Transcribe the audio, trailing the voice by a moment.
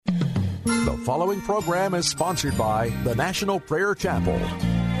The following program is sponsored by the National Prayer Chapel.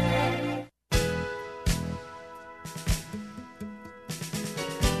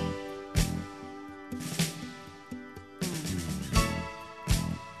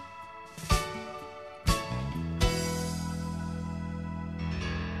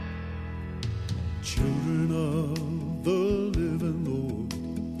 Children of the living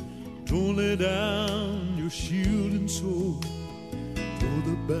Lord, don't lay down your shield and sword, for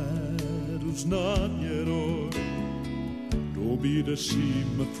the battle's not yet o'er. Don't be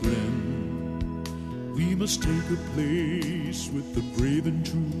deceived, my friend. We must take a place with the brave and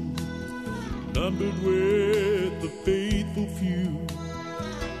true, numbered with the faithful few,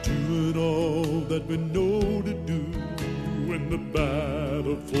 doing all that we know to do in the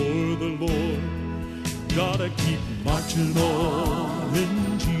battle for the Lord. Gotta keep marching on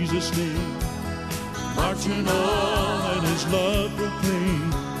in Jesus' name, marching on and His love proclaim,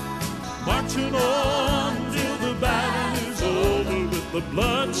 marching on till the battle is over with the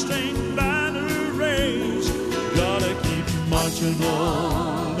blood-stained banner raised. Gotta keep marching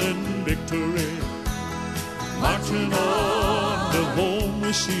on in victory, marching on till home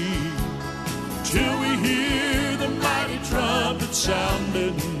we see, till we hear the mighty trumpet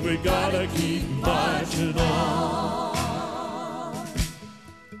sounding. We gotta keep marching on.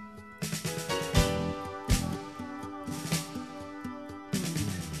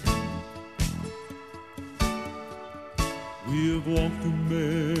 We have walked through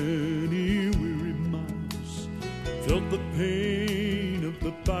many weary miles, felt the pain of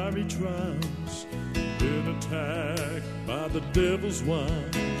the fiery trials, been attacked by the devil's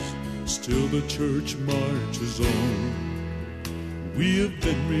wiles, still the church marches on. We have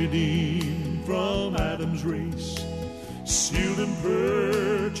been redeemed from Adam's race, sealed and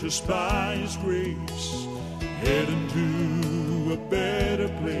purchased by His grace, heading to a better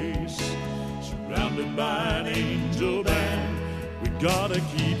place, surrounded by an angel band. We gotta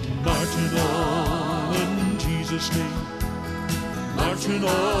keep marching on in Jesus' name, marching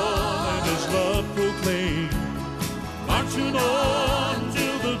on and His love proclaim, marching on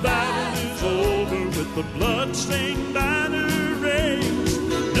till the battle is over with the blood-stained banner raised.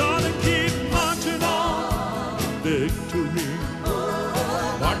 Gotta keep marching on in victory,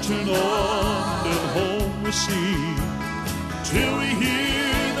 marching on till home we see, till we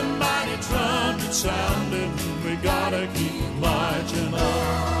hear the mighty trumpet sounding. We gotta keep marching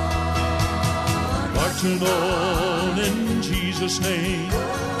on in Jesus' name,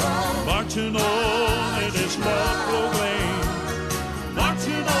 marching on in His love proclaim,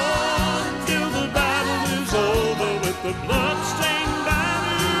 marching on till the battle is over with the blood-stained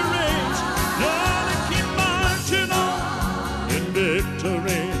banner raised. Gotta keep marching on in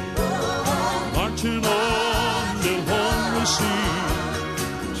victory, marching on till home we see,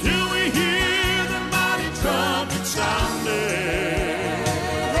 till we hear the mighty trumpet sounding.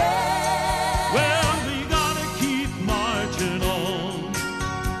 Well, we gotta keep marching on.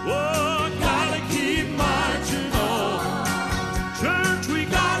 Oh, gotta keep marching on. Church, we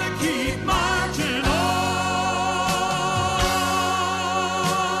gotta keep marching on.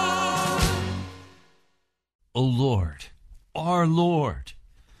 O Lord, our Lord,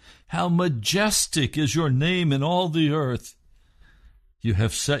 how majestic is your name in all the earth. You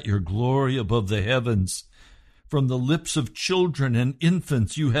have set your glory above the heavens. From the lips of children and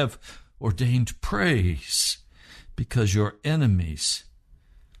infants you have ordained praise, because your enemies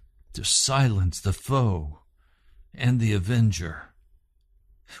to silence the foe and the avenger.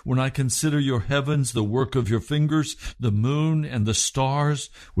 When I consider your heavens, the work of your fingers, the moon and the stars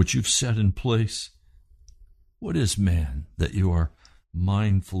which you've set in place, what is man that you are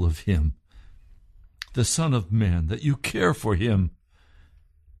mindful of him? The Son of Man that you care for him?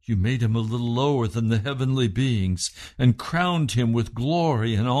 You made him a little lower than the heavenly beings and crowned him with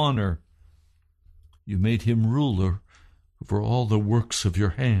glory and honor. You made him ruler over all the works of your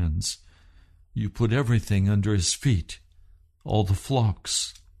hands. You put everything under his feet, all the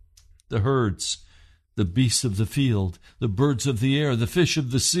flocks, the herds, the beasts of the field, the birds of the air, the fish of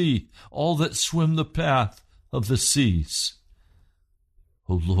the sea, all that swim the path of the seas.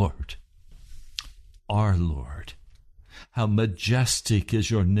 O Lord, our Lord, how majestic is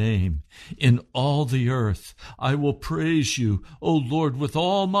your name in all the earth. I will praise you, O Lord, with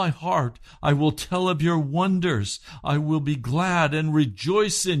all my heart. I will tell of your wonders. I will be glad and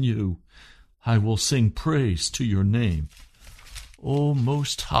rejoice in you. I will sing praise to your name, O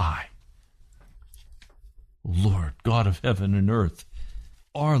Most High. O Lord, God of heaven and earth,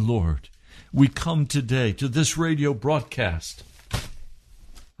 our Lord, we come today to this radio broadcast.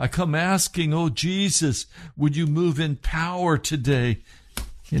 I come asking, oh Jesus, would you move in power today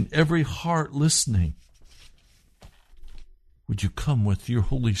in every heart listening, would you come with your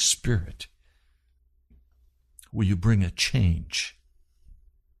Holy Spirit? Will you bring a change?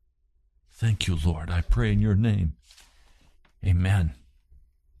 Thank you, Lord. I pray in your name. Amen.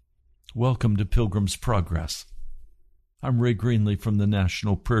 Welcome to Pilgrim's Progress. I'm Ray Greenlee from the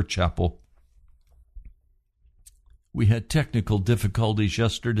National Prayer Chapel. We had technical difficulties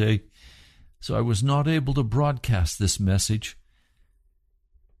yesterday, so I was not able to broadcast this message.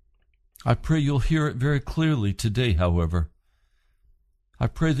 I pray you'll hear it very clearly today, however. I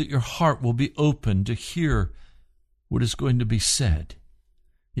pray that your heart will be open to hear what is going to be said.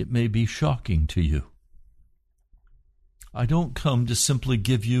 It may be shocking to you. I don't come to simply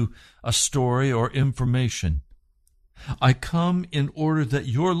give you a story or information. I come in order that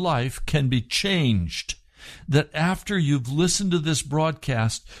your life can be changed, that after you've listened to this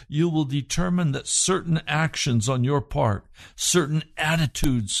broadcast, you will determine that certain actions on your part, certain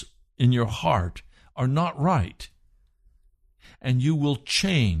attitudes in your heart are not right. And you will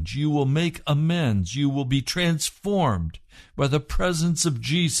change, you will make amends, you will be transformed by the presence of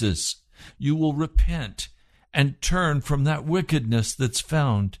Jesus. You will repent and turn from that wickedness that's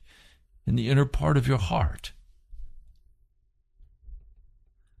found in the inner part of your heart.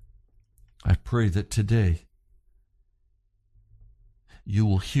 I pray that today you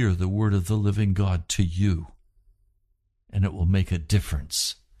will hear the word of the living God to you, and it will make a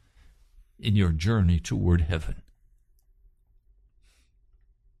difference in your journey toward heaven.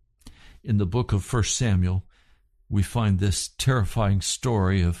 In the book of 1 Samuel, we find this terrifying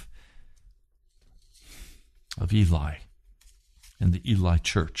story of Eli and the Eli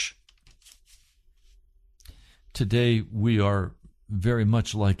church. Today, we are very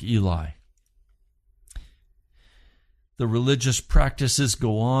much like Eli. The religious practices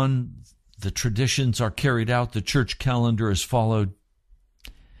go on, the traditions are carried out, the church calendar is followed.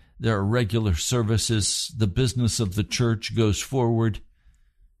 There are regular services, the business of the church goes forward.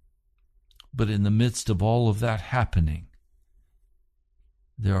 But in the midst of all of that happening,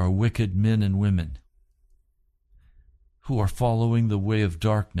 there are wicked men and women who are following the way of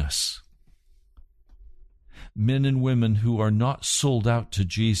darkness. Men and women who are not sold out to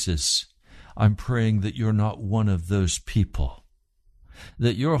Jesus. I'm praying that you're not one of those people,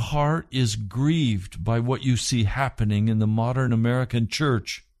 that your heart is grieved by what you see happening in the modern American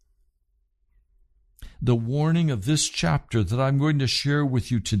church. The warning of this chapter that I'm going to share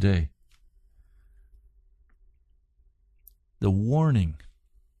with you today, the warning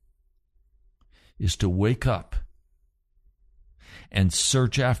is to wake up and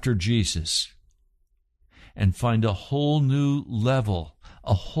search after Jesus and find a whole new level,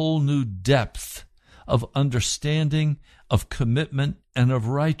 a whole new depth of understanding, of commitment, and of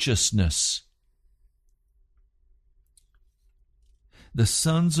righteousness. The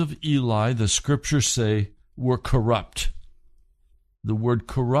sons of Eli, the scriptures say, were corrupt. The word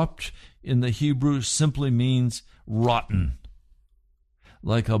corrupt in the Hebrew simply means rotten.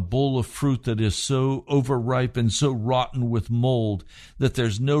 Like a bowl of fruit that is so overripe and so rotten with mold that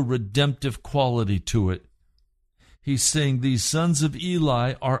there's no redemptive quality to it. He's saying these sons of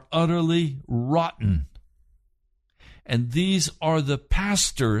Eli are utterly rotten. And these are the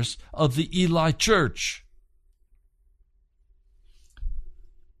pastors of the Eli church.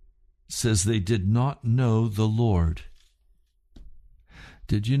 It says they did not know the Lord.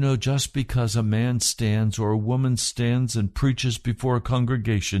 Did you know just because a man stands or a woman stands and preaches before a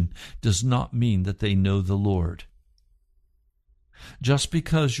congregation does not mean that they know the Lord? Just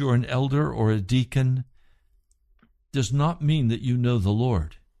because you're an elder or a deacon does not mean that you know the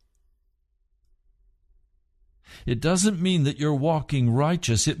Lord. It doesn't mean that you're walking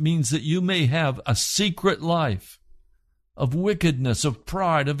righteous. It means that you may have a secret life of wickedness, of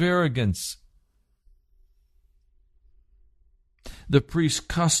pride, of arrogance. The priest's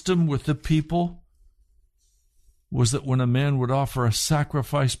custom with the people was that when a man would offer a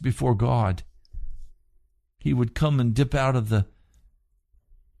sacrifice before God, he would come and dip out of the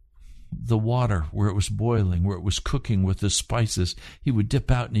water where it was boiling, where it was cooking with the spices. He would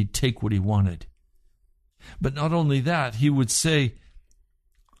dip out and he'd take what he wanted. But not only that, he would say,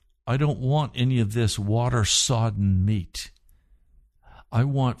 I don't want any of this water-sodden meat. I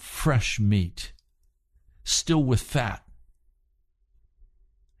want fresh meat, still with fat.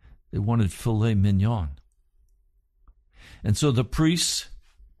 They wanted filet mignon. And so the priests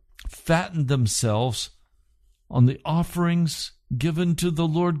fattened themselves on the offerings given to the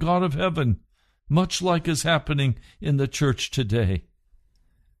Lord God of heaven, much like is happening in the church today.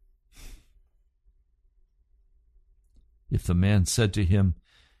 If the man said to him,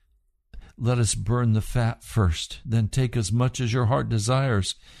 Let us burn the fat first, then take as much as your heart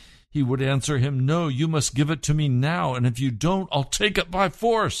desires. He would answer him, No, you must give it to me now, and if you don't, I'll take it by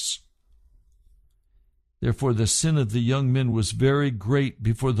force. Therefore the sin of the young men was very great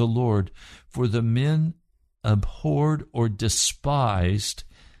before the Lord, for the men abhorred or despised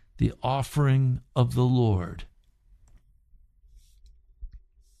the offering of the Lord.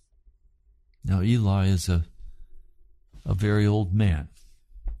 Now Eli is a very old man.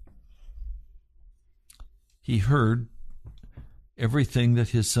 He heard everything that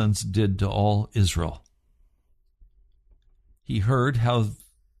his sons did to all Israel. He heard how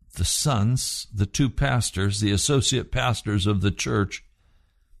the sons, the two pastors, the associate pastors of the church,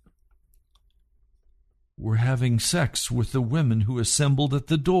 were having sex with the women who assembled at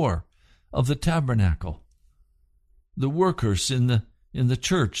the door of the tabernacle. The workers in the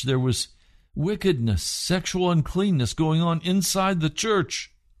church, there was wickedness, sexual uncleanness going on inside the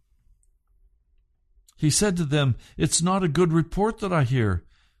church. He said to them, It's not a good report that I hear.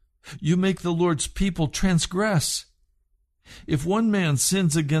 You make the Lord's people transgress. If one man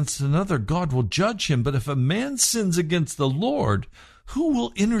sins against another, God will judge him. But if a man sins against the Lord, who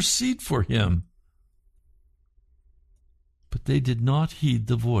will intercede for him? But they did not heed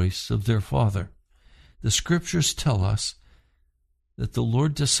the voice of their father. The scriptures tell us that the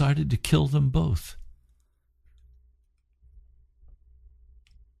Lord decided to kill them both.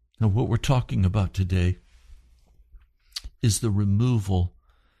 Now, what we're talking about today is the removal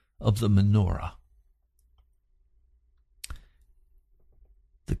of the menorah.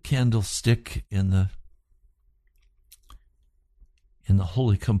 The candlestick in the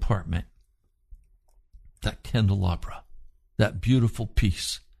holy compartment, that candelabra, that beautiful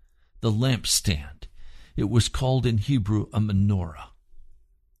piece, the lampstand. It was called in Hebrew a menorah.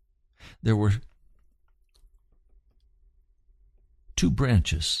 There were two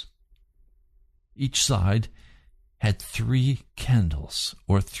branches. Each side had 3 candles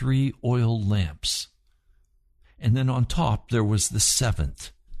or 3 oil lamps. And then on top there was the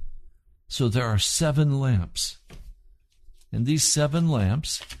 7th. So there are 7 lamps. And these 7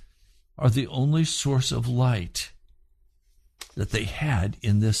 lamps are the only source of light that they had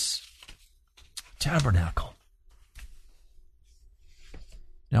in this tabernacle.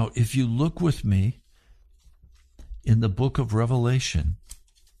 Now, if you look with me in the book of Revelation,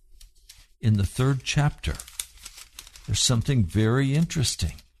 in the 3rd chapter, there's something very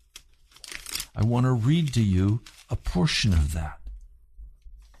interesting. I want to read to you a portion of that.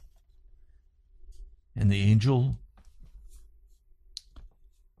 And the angel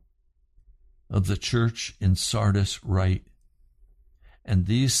of the church in Sardis write, And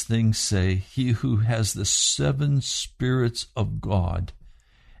these things say, He who has the 7 spirits of God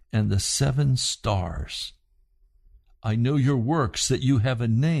and the 7 stars. I know your works, that you have a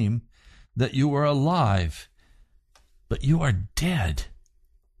name, that you are alive, but you are dead.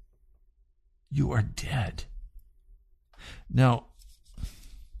 You are dead. Now,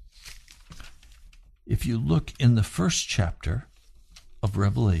 if you look in the 1st chapter of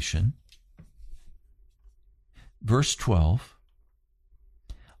Revelation, verse 12,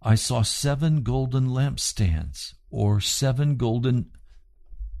 I saw 7 golden lampstands, or 7 golden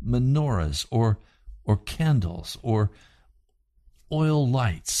menorahs, or candles, or oil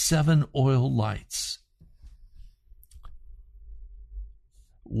lights, 7 oil lights.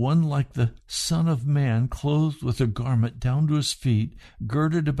 One like the Son of Man, clothed with a garment down to his feet,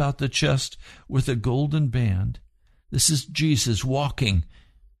 girded about the chest with a golden band. This is Jesus walking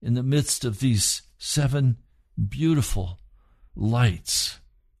in the midst of these 7 beautiful lights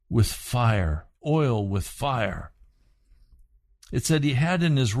with fire, oil with fire. It said he had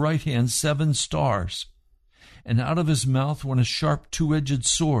in his right hand 7 stars, and out of his mouth went a sharp 2-edged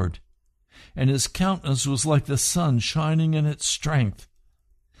sword, and his countenance was like the sun shining in its strength.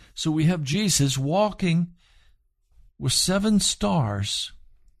 So we have Jesus walking with 7 stars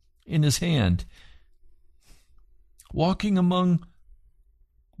in his hand, walking among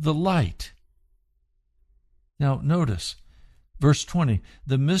the light. Now notice, verse 20,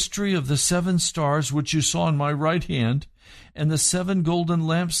 the mystery of the 7 stars which you saw in my right hand, and the 7 golden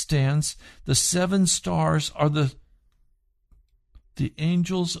lampstands, the 7 stars are the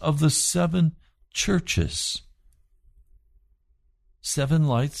angels of the 7 churches. 7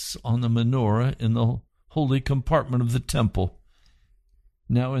 lights on the menorah in the holy compartment of the temple.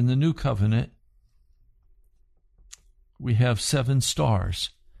 Now in the new covenant, we have 7 stars.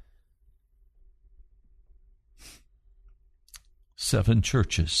 7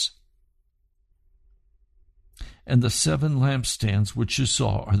 churches. And the 7 lampstands which you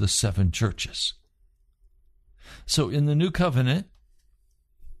saw are the 7 churches. So in the new covenant,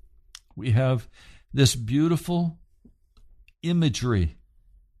 we have this beautiful imagery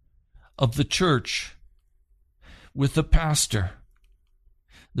of the church with the pastor.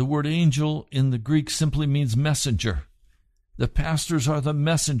 The word angel in the Greek simply means messenger. The pastors are the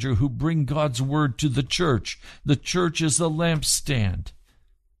messenger who bring God's word to the church. The church is the lampstand,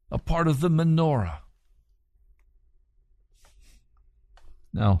 a part of the menorah.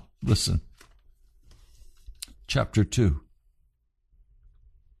 Now, listen. Chapter 2.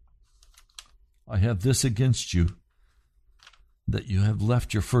 I have this against you, that you have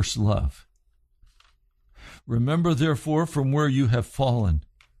left your first love. Remember, therefore, from where you have fallen.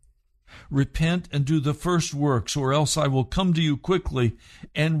 Repent and do the first works, or else I will come to you quickly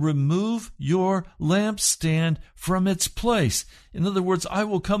and remove your lampstand from its place. In other words, I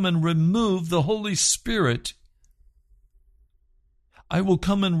will come and remove the Holy Spirit. I will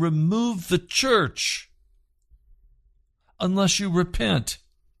come and remove the church unless you repent.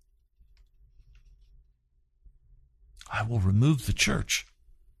 I will remove the church.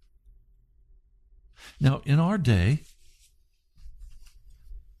 Now, in our day,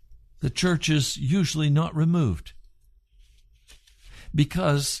 the church is usually not removed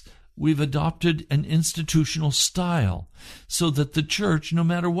because we've adopted an institutional style so that the church, no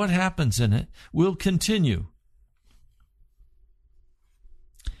matter what happens in it, will continue.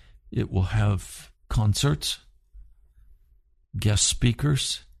 It will have concerts, guest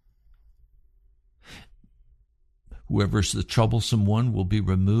speakers. Whoever's the troublesome one will be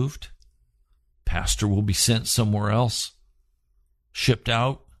removed. Pastor will be sent somewhere else, shipped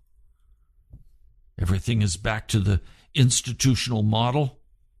out. Everything is back to the institutional model.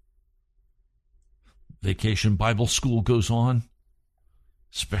 Vacation Bible School goes on.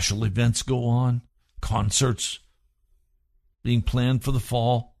 Special events go on. Concerts being planned for the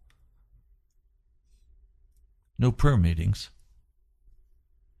fall. No prayer meetings.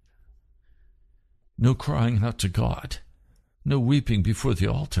 No crying out to God. No weeping before the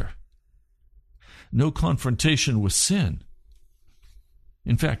altar. No confrontation with sin.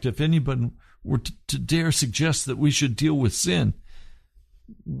 In fact, if anybody were to dare suggest that we should deal with sin,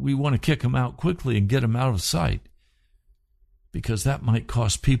 we want to kick them out quickly and get them out of sight, because that might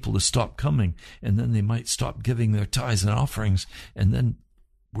cause people to stop coming, and then they might stop giving their tithes and offerings, and then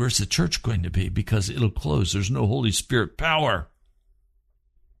where's the church going to be? Because it'll close. There's no Holy Spirit power.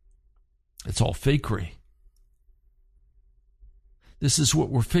 It's all fakery. This is what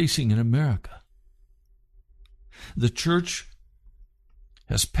we're facing in America. The church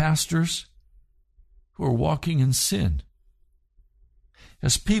has pastors who are walking in sin,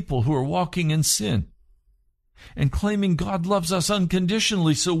 has people who are walking in sin and claiming God loves us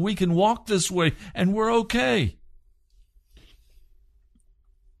unconditionally so we can walk this way and we're okay.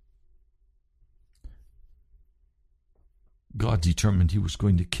 God determined he was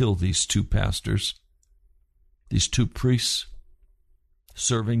going to kill these two pastors, these two priests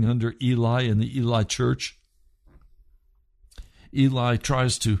serving under Eli in the Eli church. Eli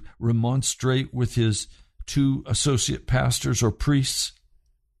tries to remonstrate with his two associate pastors or priests,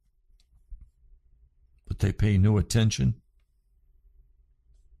 but they pay no attention.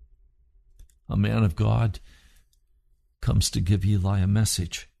 A man of God comes to give Eli a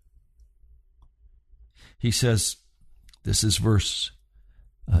message. He says, this is 1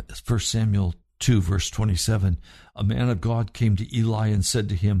 Samuel 2, verse 27. A man of God came to Eli and said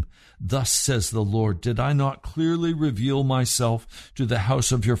to him, "Thus says the Lord, did I not clearly reveal myself to the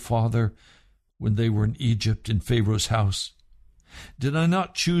house of your father when they were in Egypt in Pharaoh's house? Did I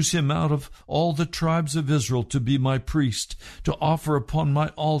not choose him out of all the tribes of Israel to be my priest, to offer upon my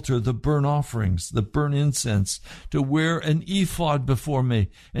altar the burnt offerings, the burnt incense, to wear an ephod before me?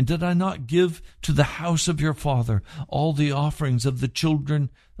 And did I not give to the house of your father all the offerings of the children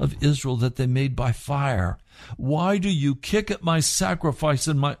of Israel that they made by fire? Why do you kick at my sacrifice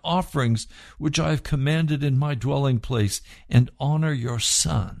and my offerings, which I have commanded in my dwelling place, and honor your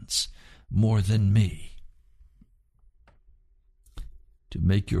sons more than me? To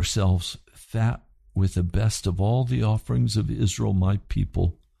make yourselves fat with the best of all the offerings of Israel, my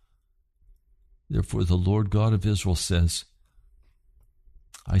people. Therefore the Lord God of Israel says,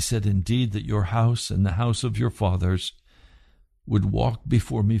 I said indeed that your house and the house of your fathers would walk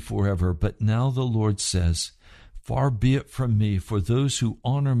before me forever. But now the Lord says, far be it from me, for those who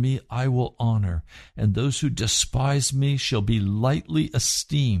honor me I will honor, and those who despise me shall be lightly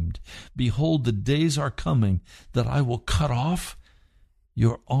esteemed. Behold, the days are coming that I will cut off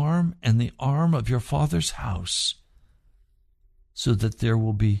your arm and the arm of your father's house, so that there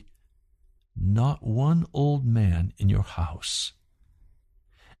will be not one old man in your house.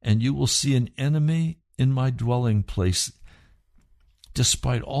 And you will see an enemy in my dwelling place.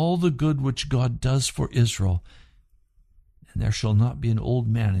 despite all the good which God does for Israel. And there shall not be an old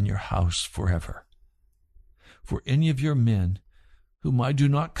man in your house forever. For any of your men, whom I do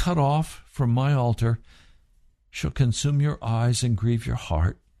not cut off from my altar, shall consume your eyes and grieve your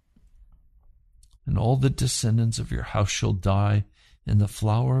heart. And all the descendants of your house shall die in the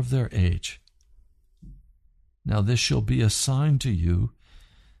flower of their age. Now this shall be a sign to you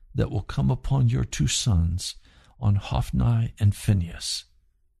that will come upon your 2 sons, on Hophni and Phinehas.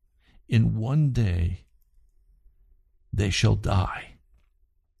 In one day they shall die,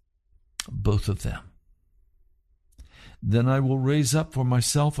 both of them. Then I will raise up for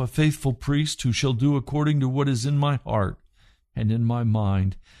myself a faithful priest who shall do according to what is in my heart and in my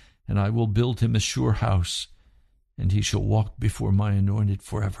mind, and I will build him a sure house, and he shall walk before my anointed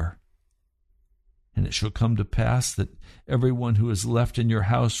forever. And it shall come to pass that everyone who is left in your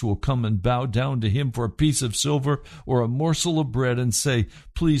house will come and bow down to him for a piece of silver or a morsel of bread and say,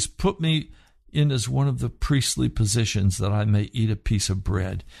 please put me in as one of the priestly positions that I may eat a piece of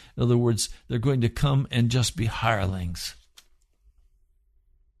bread. In other words, they're going to come and just be hirelings.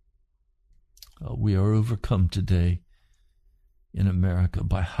 We are overcome today in America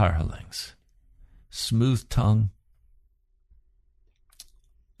by hirelings. Smooth tongue,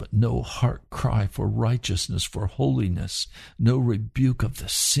 but no heart cry for righteousness, for holiness, no rebuke of the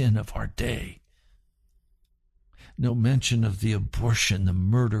sin of our day, no mention of the abortion, the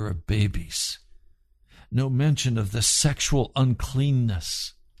murder of babies, no mention of the sexual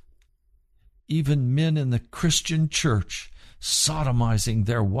uncleanness, even men in the Christian church sodomizing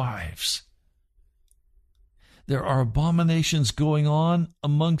their wives. There are abominations going on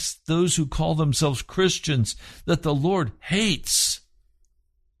amongst those who call themselves Christians that the Lord hates.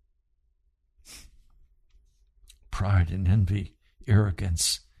 Pride and envy,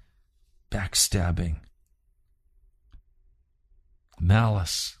 arrogance, backstabbing,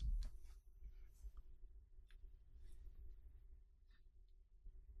 malice.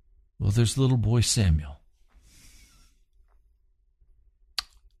 Well, there's little boy Samuel,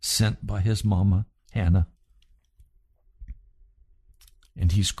 sent by his mama, Hannah,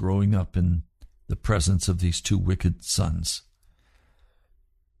 and he's growing up in the presence of these 2 wicked sons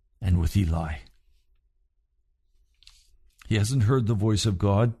and with Eli. He hasn't heard the voice of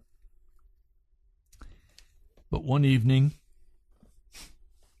God. But one evening,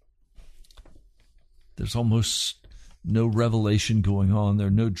 there's almost no revelation going on. There are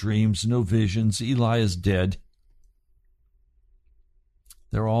no dreams, no visions. Eli is dead.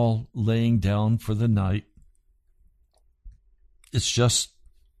 They're all laying down for the night. It's just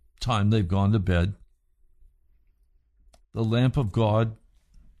time they've gone to bed. The lamp of God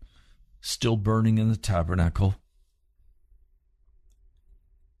still burning in the tabernacle.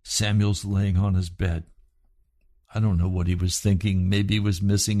 Samuel's laying on his bed. I don't know what he was thinking. Maybe he was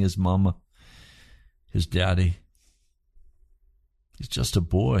missing his mama, his daddy. He's just a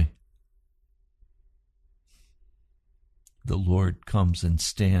boy. The Lord comes and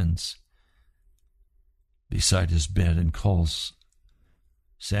stands beside his bed and calls,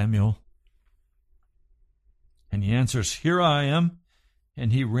 Samuel. And he answers, here I am.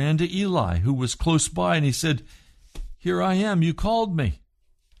 And he ran to Eli, who was close by, and he said, here I am, you called me.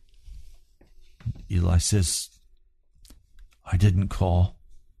 Eli says, I didn't call.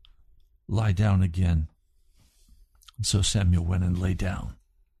 Lie down again. And so Samuel went and lay down.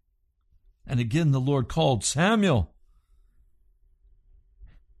 And again the Lord called, Samuel.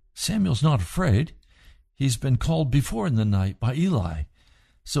 Samuel's not afraid. He's been called before in the night by Eli.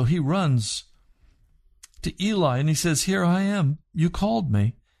 So he runs to Eli and he says, here I am. You called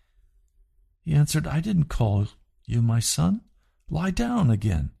me. He answered, I didn't call you, my son. Lie down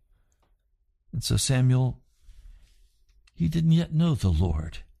again. And so Samuel, he didn't yet know the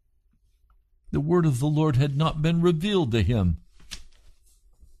Lord. The word of the Lord had not been revealed to him.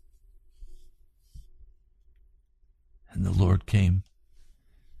 And the Lord came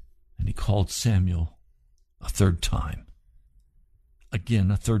and he called Samuel a 3rd time. Again,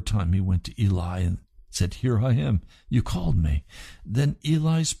 a 3rd time he went to Eli and said, here I am, you called me. Then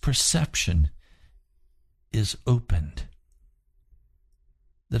Eli's perception is opened,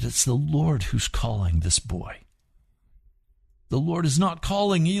 that it's the Lord who's calling this boy. The Lord is not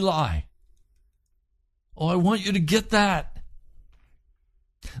calling Eli. Oh, I want you to get that.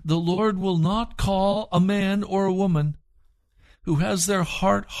 The Lord will not call a man or a woman who has their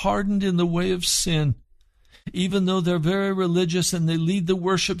heart hardened in the way of sin. Even though they're very religious and they lead the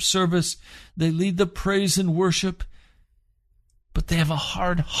worship service, they lead the praise and worship, but they have a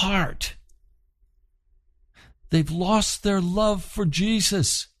hard heart. They've lost their love for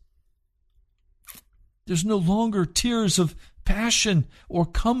Jesus. There's no longer tears of passion or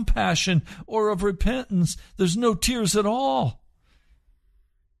compassion or of repentance. There's no tears at all.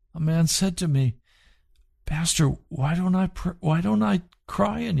 A man said to me, Pastor, why don't I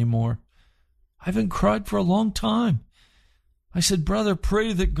cry anymore? I haven't cried for a long time. I said, brother,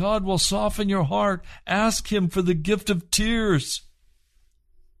 pray that God will soften your heart. Ask him for the gift of tears.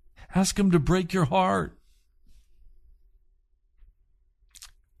 Ask him to break your heart.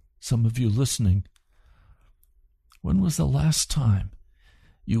 Some of you listening, when was the last time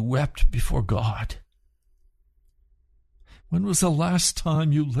you wept before God? When was the last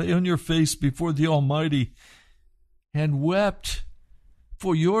time you lay on your face before the Almighty and wept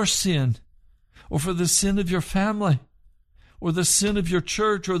for your sin, or for the sin of your family, or the sin of your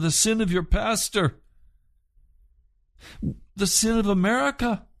church, or the sin of your pastor, the sin of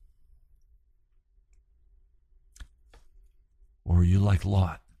America? Or are you like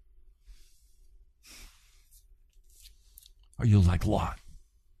Lot? Are you like Lot,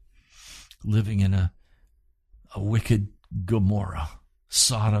 living in a wicked Gomorrah,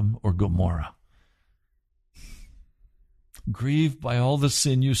 Sodom or Gomorrah? Grieved by all the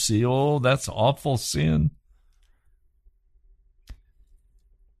sin you see. Oh, that's awful sin.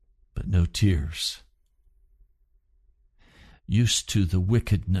 But no tears. Used to the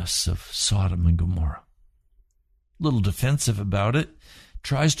wickedness of Sodom and Gomorrah. Little defensive about it.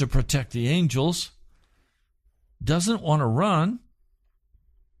 Tries to protect the angels. Doesn't want to run.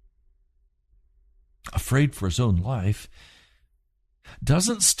 Afraid for his own life.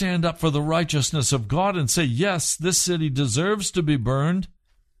 Doesn't stand up for the righteousness of God and say, yes, this city deserves to be burned.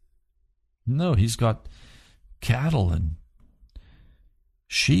 No, he's got cattle and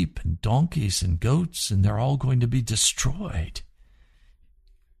sheep and donkeys and goats, and they're all going to be destroyed.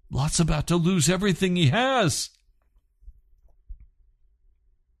 Lot's about to lose everything he has.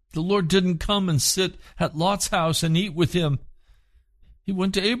 The Lord didn't come and sit at Lot's house and eat with him. He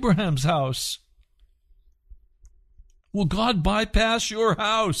went to Abraham's house. Will God bypass your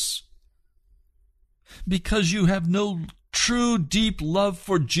house because you have no true, deep love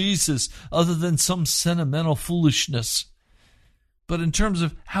for Jesus other than some sentimental foolishness? But in terms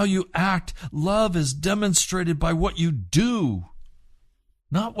of how you act, love is demonstrated by what you do,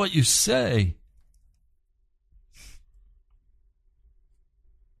 not what you say.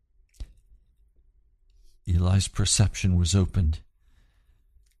 Eli's perception was opened.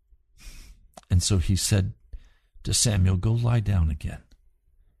 And so he said to Samuel, go lie down again.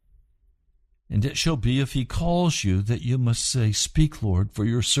 And it shall be, if he calls you, that you must say, speak, Lord, for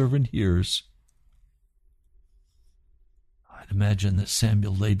your servant hears. I'd imagine that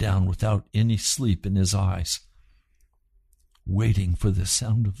Samuel lay down without any sleep in his eyes, waiting for the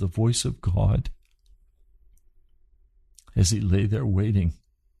sound of the voice of God. As he lay there waiting,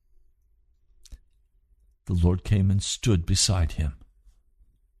 the Lord came and stood beside him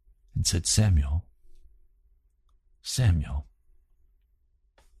and said, Samuel, Samuel,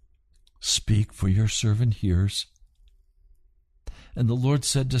 speak, for your servant hears. And the Lord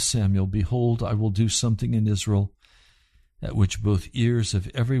said to Samuel, behold, I will do something in Israel at which both ears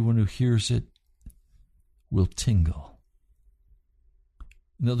of everyone who hears it will tingle.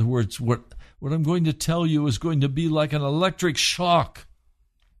 In other words, what I'm going to tell you is going to be like an electric shock.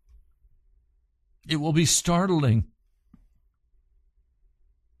 It will be startling.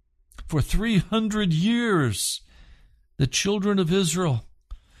 For 300 years, the children of Israel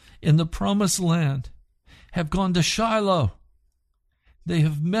in the promised land have gone to Shiloh. They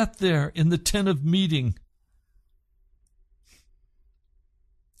have met there in the tent of meeting.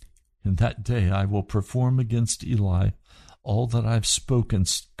 In that day I will perform against Eli all that I have spoken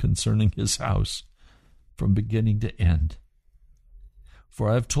concerning his house from beginning to end. For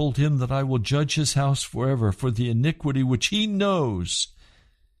I have told him that I will judge his house forever for the iniquity which he knows,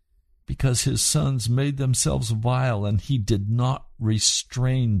 because his sons made themselves vile, and he did not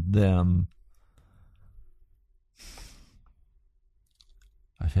restrain them.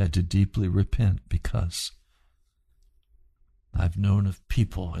 I've had to deeply repent because I've known of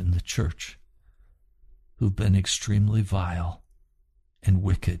people in the church who've been extremely vile and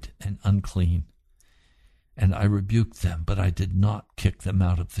wicked and unclean. And I rebuked them, but I did not kick them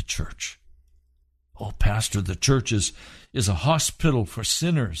out of the church. Oh, Pastor, the church is a hospital for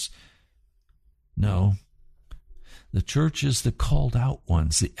sinners. No, the church is the called out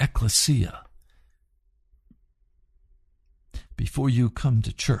ones, the ecclesia. Before you come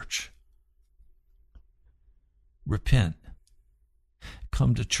to church, repent.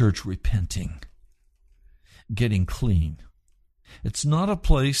 Come to church repenting, getting clean. It's not a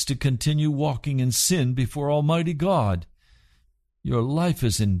place to continue walking in sin before Almighty God. Your life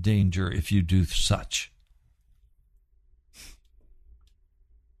is in danger if you do such.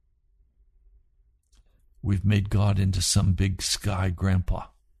 We've made God into some big sky grandpa,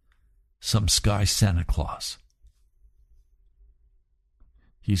 some sky Santa Claus.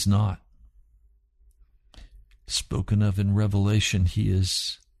 He's not. Spoken of in Revelation, he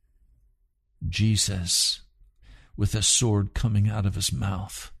is Jesus with a sword coming out of his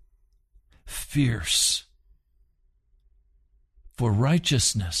mouth, fierce for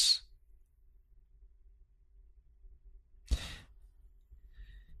righteousness.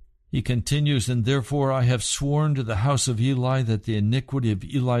 He continues, and therefore I have sworn to the house of Eli that the iniquity of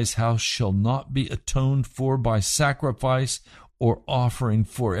Eli's house shall not be atoned for by sacrifice or offering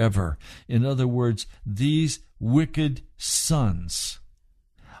forever. In other words, these wicked sons,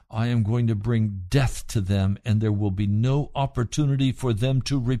 I am going to bring death to them, and there will be no opportunity for them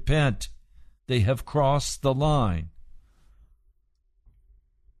to repent. They have crossed the line.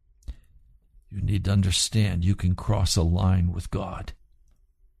 You need to understand you can cross a line with God.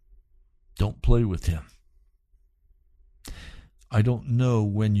 Don't play with him. I don't know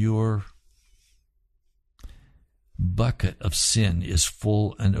when your bucket of sin is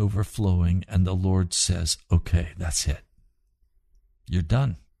full and overflowing and the Lord says, okay, that's it. You're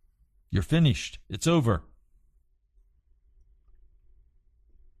done. You're finished. It's over.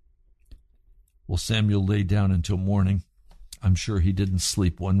 Well, Samuel lay down until morning. I'm sure he didn't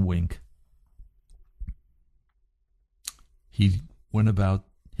sleep one wink. He went about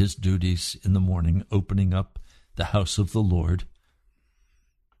his duties in the morning, opening up the house of the Lord.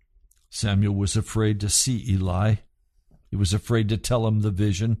 Samuel was afraid to see Eli. He was afraid to tell him the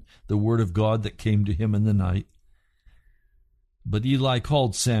vision, the word of God that came to him in the night. But Eli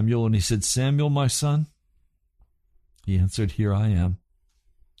called Samuel, and he said, Samuel, my son? He answered, here I am.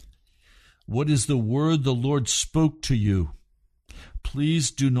 What is the word the Lord spoke to you?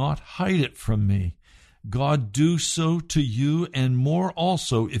 Please do not hide it from me. God do so to you and more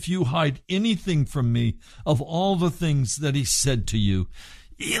also if you hide anything from me of all the things that he said to you.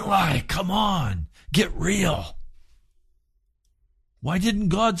 Eli, come on, get real. Why didn't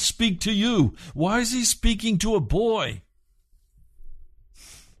God speak to you? Why is he speaking to a boy?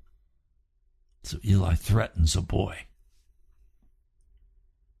 So Eli threatens a boy.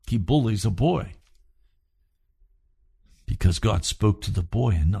 He bullies a boy because God spoke to the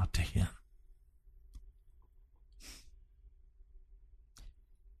boy and not to him.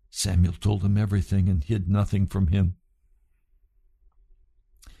 Samuel told him everything and hid nothing from him.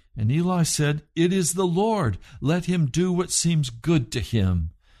 And Eli said, it is the Lord. Let him do what seems good to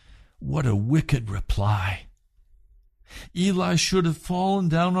him. What a wicked reply. Eli should have fallen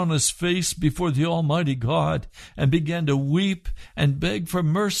down on his face before the Almighty God and began to weep and beg for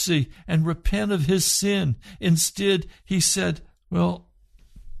mercy and repent of his sin. Instead, he said, well,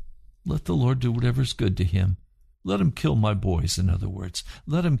 let the Lord do whatever's good to him. Let him kill my boys, in other words.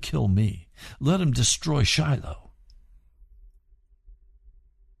 Let him kill me. Let him destroy Shiloh.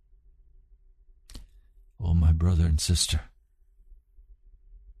 Oh, my brother and sister,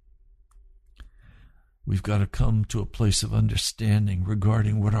 we've got to come to a place of understanding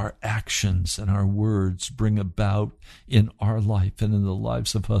regarding what our actions and our words bring about in our life and in the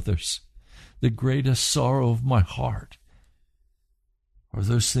lives of others. The greatest sorrow of my heart are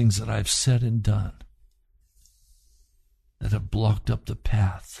those things that I've said and done that have blocked up the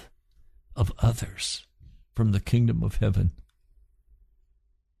path of others from the kingdom of heaven.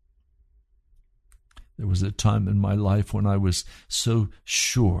 There was a time in my life when I was so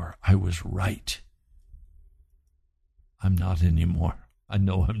sure I was right. I'm not anymore. I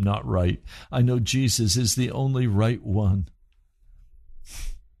know I'm not right. I know Jesus is the only right one.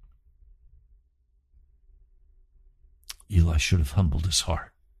 Eli should have humbled his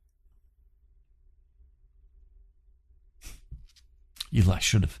heart. Eli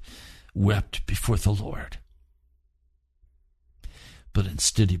should have wept before the Lord. But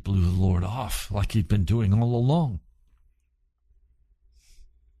instead he blew the Lord off like he'd been doing all along.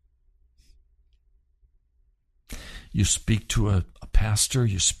 You speak to a pastor,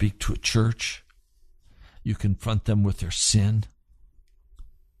 you speak to a church, you confront them with their sin.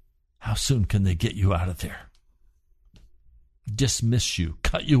 How soon can they get you out of there? Dismiss you,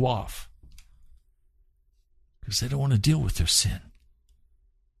 cut you off. Because they don't want to deal with their sin.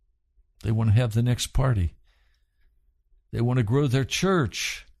 They want to have the next party. They want to grow their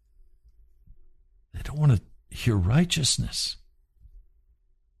church. They don't want to hear righteousness.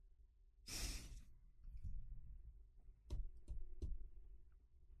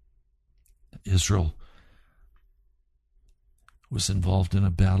 Israel was involved in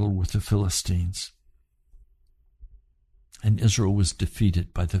a battle with the Philistines. And Israel was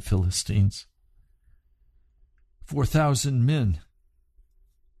defeated by the Philistines. 4,000 men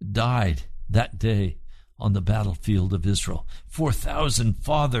died that day on the battlefield of Israel. 4,000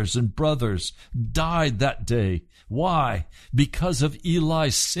 fathers and brothers died that day. Why? Because of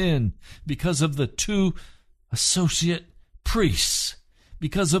Eli's sin, because of the two associate priests,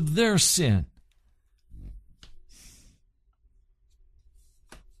 because of their sin.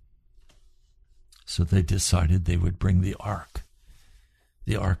 So they decided they would bring the Ark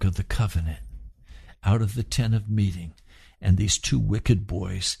of the Covenant, out of the tent of meeting. And these two wicked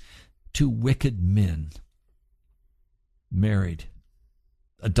boys, two wicked men, married,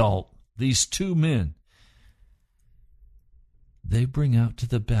 adult, these two men, they bring out to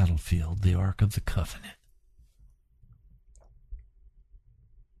the battlefield the Ark of the Covenant.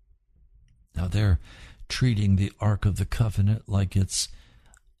 Now they're treating the Ark of the Covenant like it's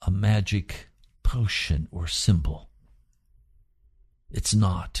a magic potion or symbol. It's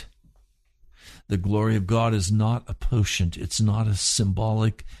not. The glory of God is not a potion. It's not a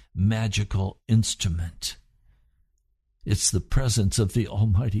symbolic, magical instrument. It's the presence of the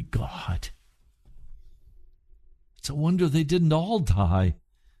Almighty God. It's a wonder they didn't all die.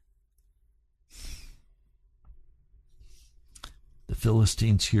 The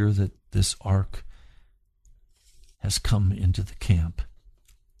Philistines hear that this ark has come into the camp,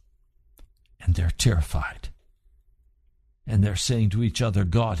 and they're terrified. And they're saying to each other,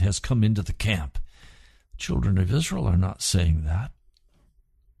 God has come into the camp. Children of Israel are not saying that.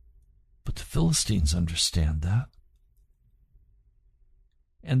 But the Philistines understand that.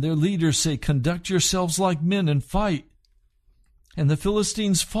 And their leaders say, conduct yourselves like men and fight. And the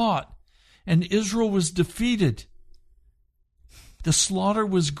Philistines fought, and Israel was defeated. The slaughter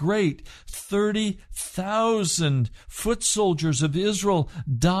was great. 30,000 foot soldiers of Israel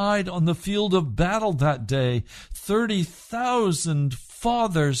died on the field of battle that day. 30,000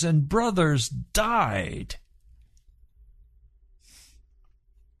 fathers and brothers died.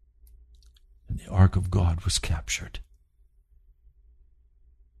 And the Ark of God was captured.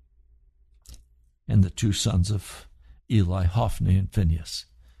 And the two sons of Eli, Hophni and Phinehas,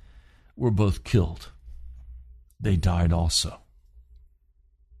 were both killed. They died also.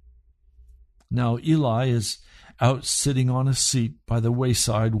 Now Eli is out sitting on a seat by the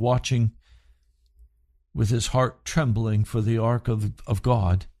wayside, watching with his heart trembling for the ark of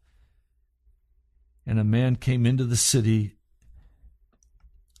God. And a man came into the city,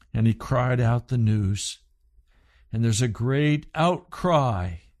 and he cried out the news. And there's a great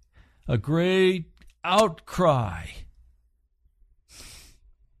outcry, a great outcry.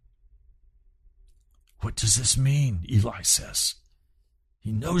 What does this mean? Eli says.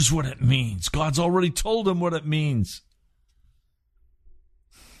 He knows what it means. God's already told him what it means.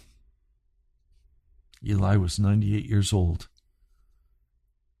 Eli was 98 years old.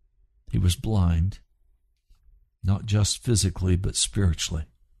 He was blind, not just physically, but spiritually.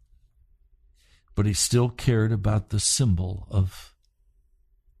 But he still cared about the symbol of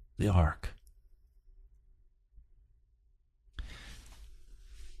the ark.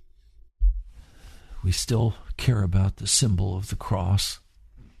 We still care about the symbol of the cross.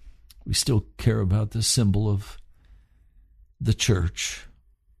 We still care about the symbol of the church.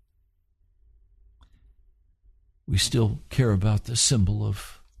 We still care about the symbol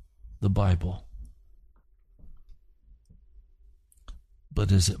of the Bible.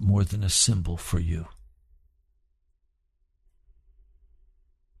 But is it more than a symbol for you?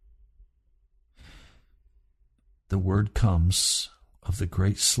 The word comes of the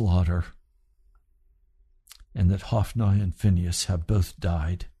great slaughter, and that Hophni and Phinehas have both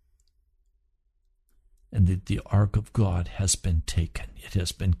died, and that the ark of God has been taken. It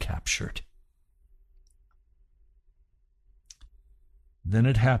has been captured. Then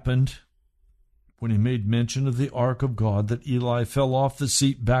it happened, when he made mention of the ark of God, that Eli fell off the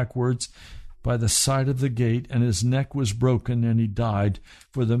seat backwards by the side of the gate, and his neck was broken, and he died,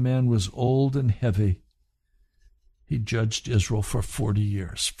 for the man was old and heavy. He judged Israel for 40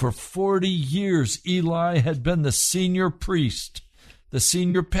 years. For 40 years, Eli had been the senior priest, the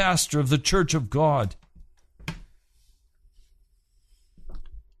senior pastor of the church of God.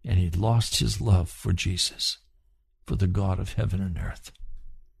 And he'd lost his love for Jesus, for the God of heaven and earth.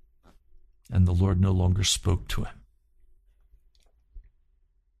 And the Lord no longer spoke to him.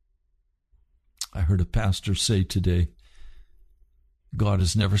 I heard a pastor say today, God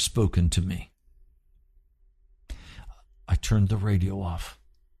has never spoken to me. I turned the radio off.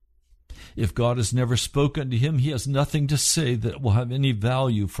 If God has never spoken to him, he has nothing to say that will have any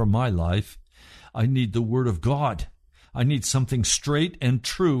value for my life. I need the Word of God. I need something straight and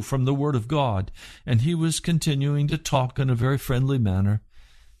true from the Word of God. And he was continuing to talk in a very friendly manner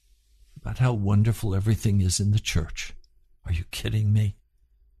about how wonderful everything is in the church. Are you kidding me?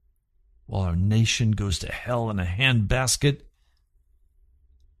 while our nation goes to hell in a handbasket,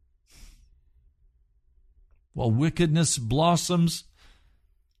 while wickedness blossoms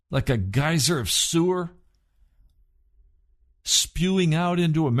like a geyser of sewer spewing out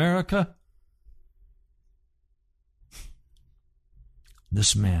into America?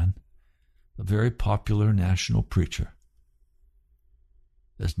 This man, a very popular national preacher,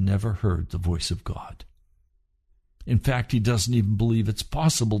 has never heard the voice of God. In fact, he doesn't even believe it's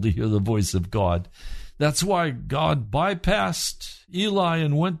possible to hear the voice of God. That's why God bypassed Eli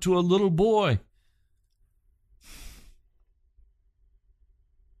and went to a little boy.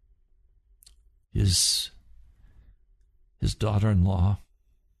 His daughter-in-law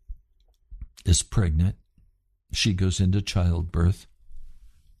is pregnant. She goes into childbirth.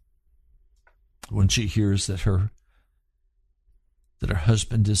 When she hears that her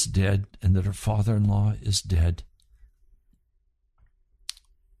husband is dead and that her father-in-law is dead,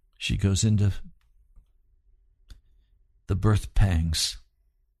 she goes into the birth pangs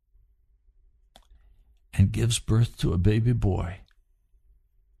and gives birth to a baby boy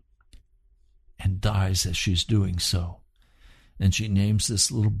and dies as she's doing so. And she names this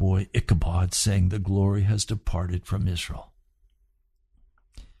little boy Ichabod, saying the glory has departed from Israel.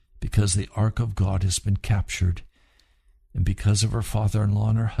 Because the ark of God has been captured, and because of her father-in-law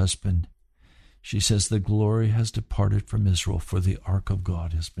and her husband, she says the glory has departed from Israel, for the ark of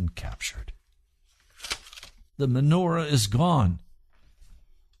God has been captured. The menorah is gone.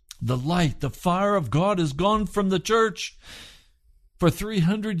 The light, the fire of God is gone from the church. For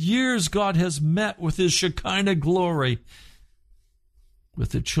 300 years, God has met with his Shekinah glory with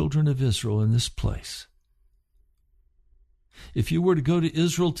the children of Israel in this place. If you were to go to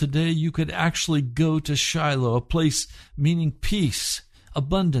Israel today, you could actually go to Shiloh, a place meaning peace,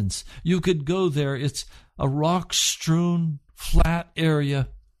 abundance. You could go there. It's a rock-strewn, flat area.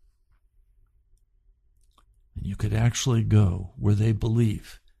 And you could actually go where they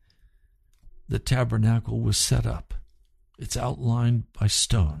believe the tabernacle was set up. It's outlined by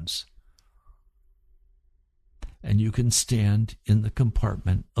stones. And you can stand in the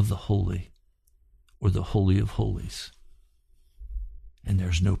compartment of the holy, or the Holy of Holies. And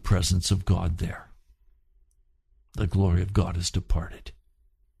there's no presence of God there. The glory of God has departed.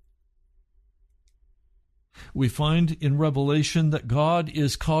 We find in Revelation that God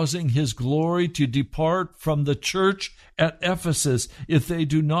is causing his glory to depart from the church at Ephesus if they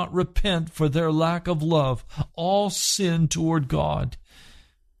do not repent for their lack of love. All sin toward God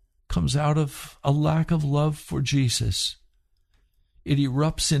comes out of a lack of love for Jesus. It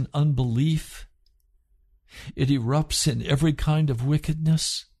erupts in unbelief. It erupts in every kind of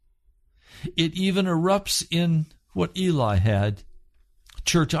wickedness. It even erupts in what Eli had,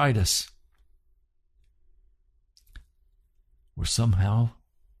 churchitis, where somehow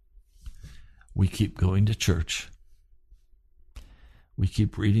we keep going to church. We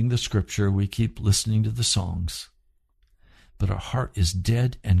keep reading the scripture. We keep listening to the songs. But our heart is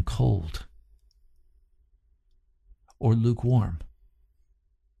dead and cold, or lukewarm.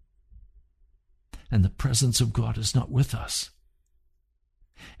 And the presence of God is not with us.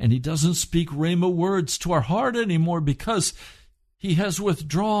 And he doesn't speak rhema words to our heart anymore because he has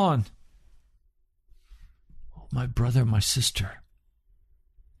withdrawn. Oh, my brother, my sister,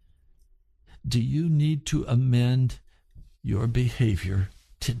 do you need to amend your behavior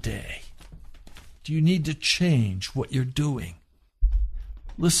today? Do you need to change what you're doing?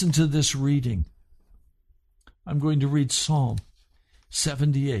 Listen to this reading. I'm going to read Psalm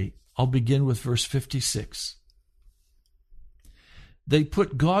 78. I'll begin with verse 56. They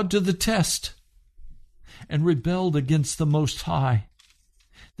put God to the test and rebelled against the Most High.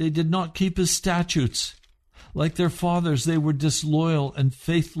 They did not keep his statutes. Like their fathers, they were disloyal and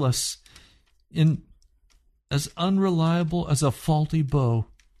faithless, as unreliable as a faulty bow.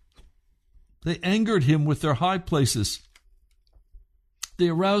 They angered him with their high places. They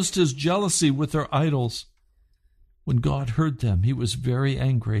aroused his jealousy with their idols. When God heard them, he was very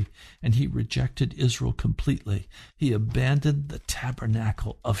angry, and he rejected Israel completely. He abandoned the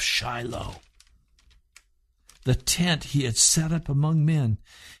tabernacle of Shiloh, the tent he had set up among men.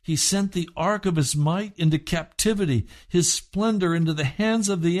 He sent the ark of his might into captivity, his splendor into the hands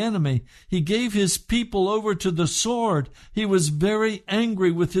of the enemy. He gave his people over to the sword. He was very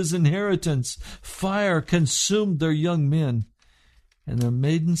angry with his inheritance. Fire consumed their young men, and their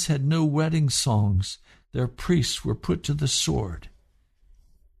maidens had no wedding songs. Their priests were put to the sword,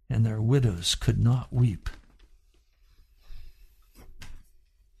 and their widows could not weep.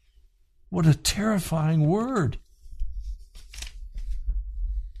 What a terrifying word.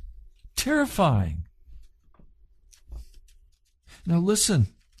 Terrifying. Now listen.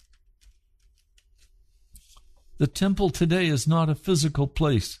 The temple today is not a physical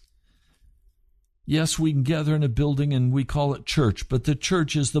place. Yes, we can gather in a building and we call it church, but the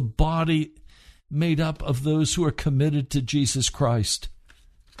church is the body made up of those who are committed to Jesus Christ,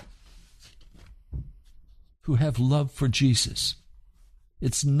 who have love for Jesus.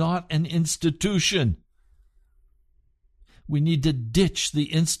 It's not an institution. We need to ditch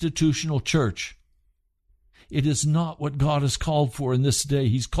the institutional church. It is not what God has called for in this day.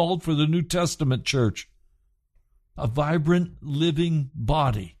 He's called for the New Testament church, a vibrant, living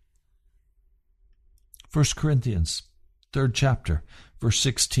body. 1 Corinthians, 3rd chapter, verse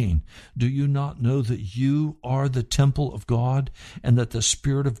 16. Do you not know that you are the temple of God, and that the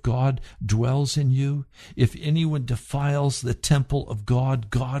Spirit of God dwells in you? If anyone defiles the temple of God,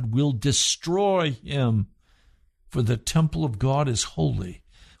 God will destroy him. For the temple of God is holy,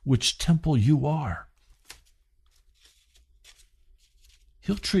 which temple you are.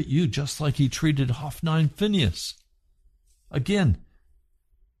 He'll treat you just like he treated Hophni and Phinehas. Again,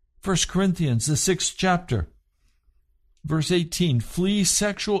 1 Corinthians, the 6th chapter, verse 18, flee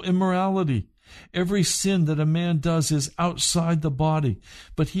sexual immorality. Every sin that a man does is outside the body,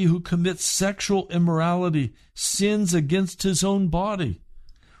 but he who commits sexual immorality sins against his own body.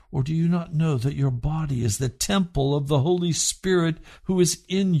 Or do you not know that your body is the temple of the Holy Spirit who is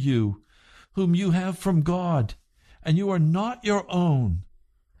in you, whom you have from God, and you are not your own?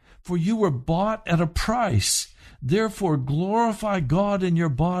 For you were bought at a price. Therefore glorify God in your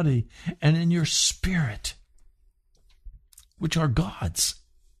body and in your spirit, which are God's.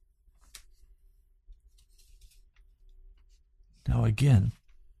 Now again,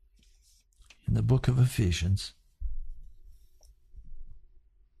 in the book of Ephesians,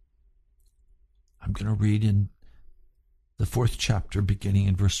 I'm going to read in the 4th chapter, beginning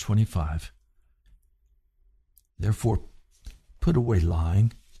in verse 25. Therefore, put away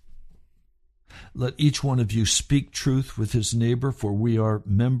lying. Let each one of you speak truth with his neighbor, for we are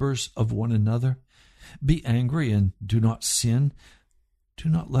members of one another. Be angry and do not sin. Do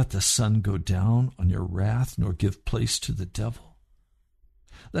not let the sun go down on your wrath, nor give place to the devil.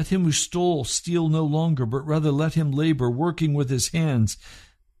 Let him who stole steal no longer, but rather let him labor, working with his hands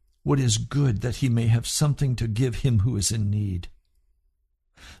what is good, that he may have something to give him who is in need.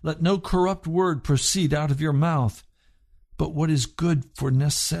 Let no corrupt word proceed out of your mouth, but what is good for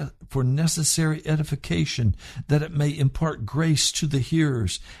necessary edification, that it may impart grace to the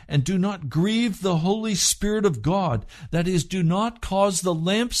hearers. And do not grieve the Holy Spirit of God. That is, do not cause the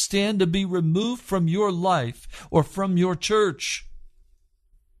lampstand to be removed from your life or from your church.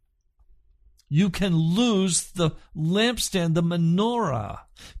 You can lose the lampstand. The menorah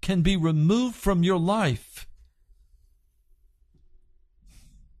can be removed from your life.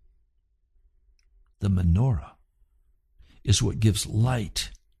 The menorah is what gives light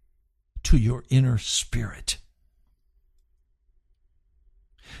to your inner spirit.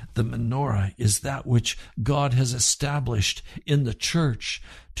 The menorah is that which God has established in the church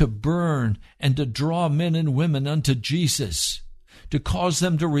to burn and to draw men and women unto Jesus, to cause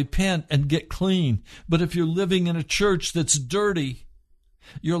them to repent and get clean. But if you're living in a church that's dirty,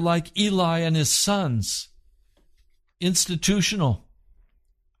 you're like Eli and his sons, institutional,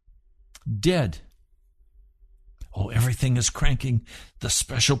 dead. Oh, everything is cranking. The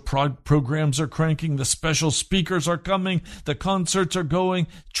special programs are cranking. The special speakers are coming. The concerts are going,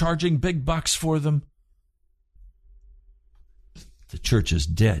 charging big bucks for them. The church is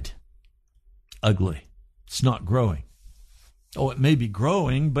dead, ugly. It's not growing. Oh, it may be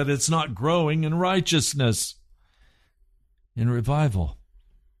growing, but it's not growing in righteousness, in revival.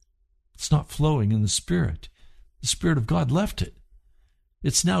 It's not flowing in the Spirit. The Spirit of God left it.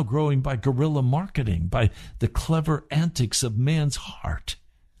 It's now growing by guerrilla marketing, by the clever antics of man's heart,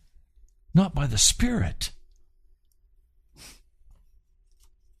 not by the Spirit.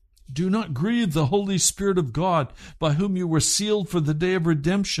 Do not grieve the Holy Spirit of God, by whom you were sealed for the day of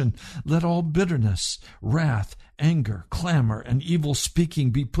redemption. Let all bitterness, wrath, anger, clamor, and evil speaking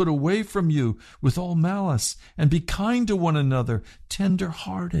be put away from you with all malice, and be kind to one another,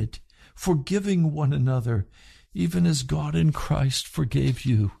 tender-hearted, forgiving one another, even as God in Christ forgave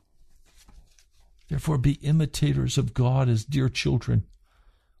you. Therefore be imitators of God as dear children.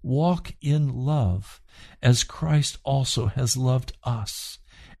 Walk in love, as Christ also has loved us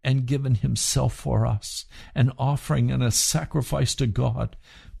and given himself for us, an offering and a sacrifice to God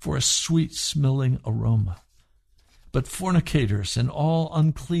for a sweet-smelling aroma. But fornicators and all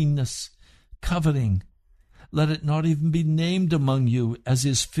uncleanness, coveting, let it not even be named among you, as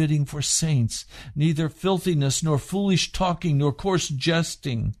is fitting for saints, neither filthiness, nor foolish talking, nor coarse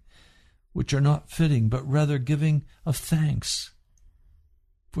jesting, which are not fitting, but rather giving of thanks.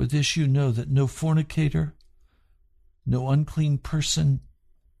 For this you know, that no fornicator, no unclean person,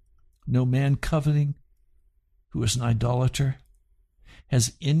 no man coveting, who is an idolater,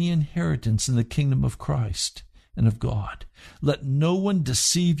 has any inheritance in the kingdom of Christ and of God. Let no one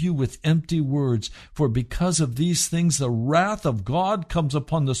deceive you with empty words, for because of these things the wrath of God comes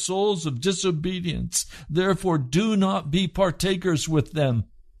upon the souls of disobedience. Therefore do not be partakers with them.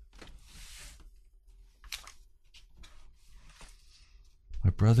 My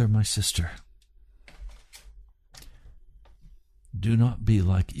brother, my sister, do not be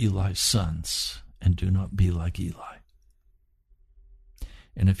like Eli's sons, and do not be like Eli.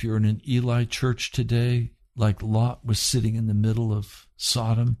 And if you're in an Eli church today, like Lot was sitting in the middle of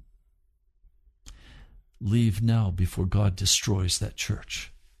Sodom, leave now before God destroys that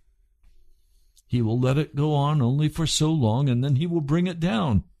church. He will let it go on only for so long, and then he will bring it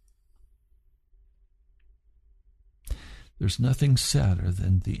down. There's nothing sadder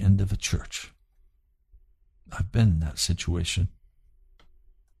than the end of a church. I've been in that situation.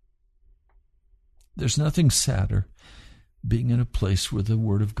 There's nothing sadder being in a place where the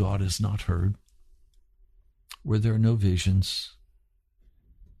word of God is not heard, where there are no visions,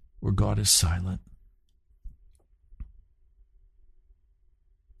 where God is silent.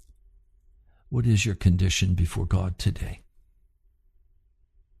 What is your condition before God today?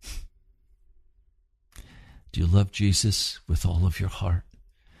 Do you love Jesus with all of your heart?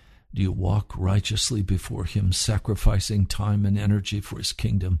 Do you walk righteously before him, sacrificing time and energy for his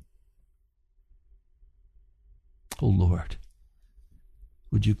kingdom? Oh Lord,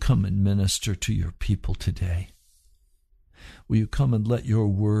 would you come and minister to your people today? Will you come and let your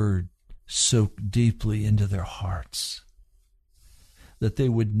word soak deeply into their hearts, that they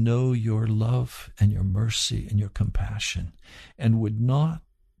would know your love and your mercy and your compassion, and would not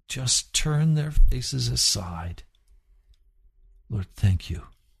just turn their faces aside. Lord, thank you.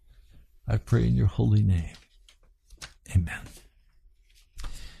 I pray in your holy name. Amen.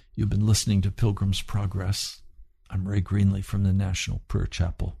 You've been listening to Pilgrim's Progress. I'm Ray Greenlee from the National Prayer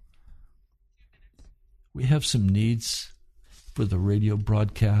Chapel. We have some needs for the radio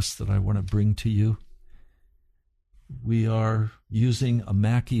broadcast that I want to bring to you. We are using a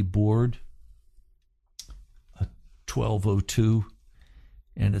Mackie board, a 1202,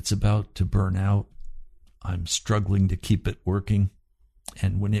 and it's about to burn out. I'm struggling to keep it working,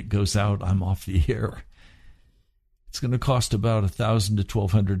 and when it goes out, I'm off the air. It's going to cost about $1,000 to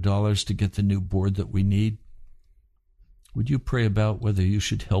 $1,200 to get the new board that we need. Would you pray about whether you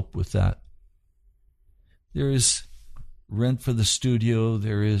should help with that? There is rent for the studio.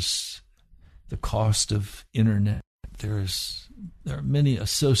 There is the cost of internet. There are many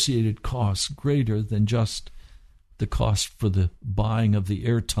associated costs greater than just the cost for the buying of the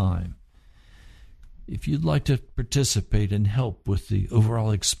airtime. If you'd like to participate and help with the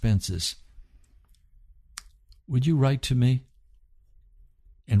overall expenses, would you write to me?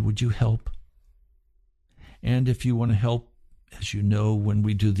 And would you help? And if you want to help, as you know, when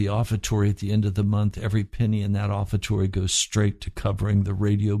we do the offertory at the end of the month, every penny in that offertory goes straight to covering the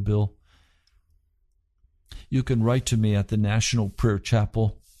radio bill. You can write to me at the National Prayer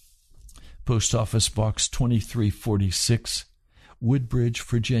Chapel, Post Office Box 2346, Woodbridge,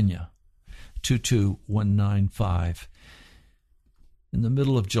 Virginia, 22195. In the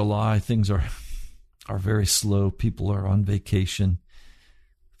middle of July, things are very slow. People are on vacation.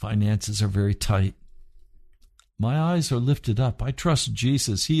 Finances are very tight. My eyes are lifted up. I trust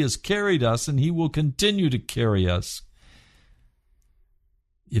Jesus. He has carried us, and he will continue to carry us.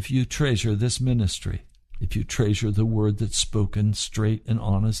 If you treasure this ministry, if you treasure the word that's spoken straight and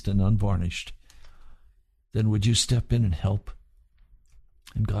honest and unvarnished, then would you step in and help?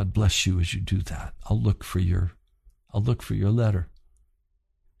 And God bless you as you do that. I'll look for your letter.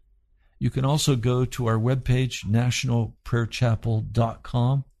 You can also go to our webpage,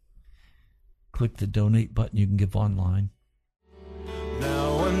 nationalprayerchapel.com. Click the donate button. You can give online.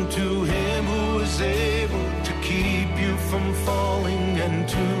 Now unto him who is able to keep you from falling and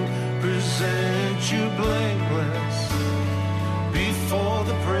to present you blameless before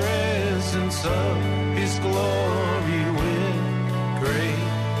the presence of his glory.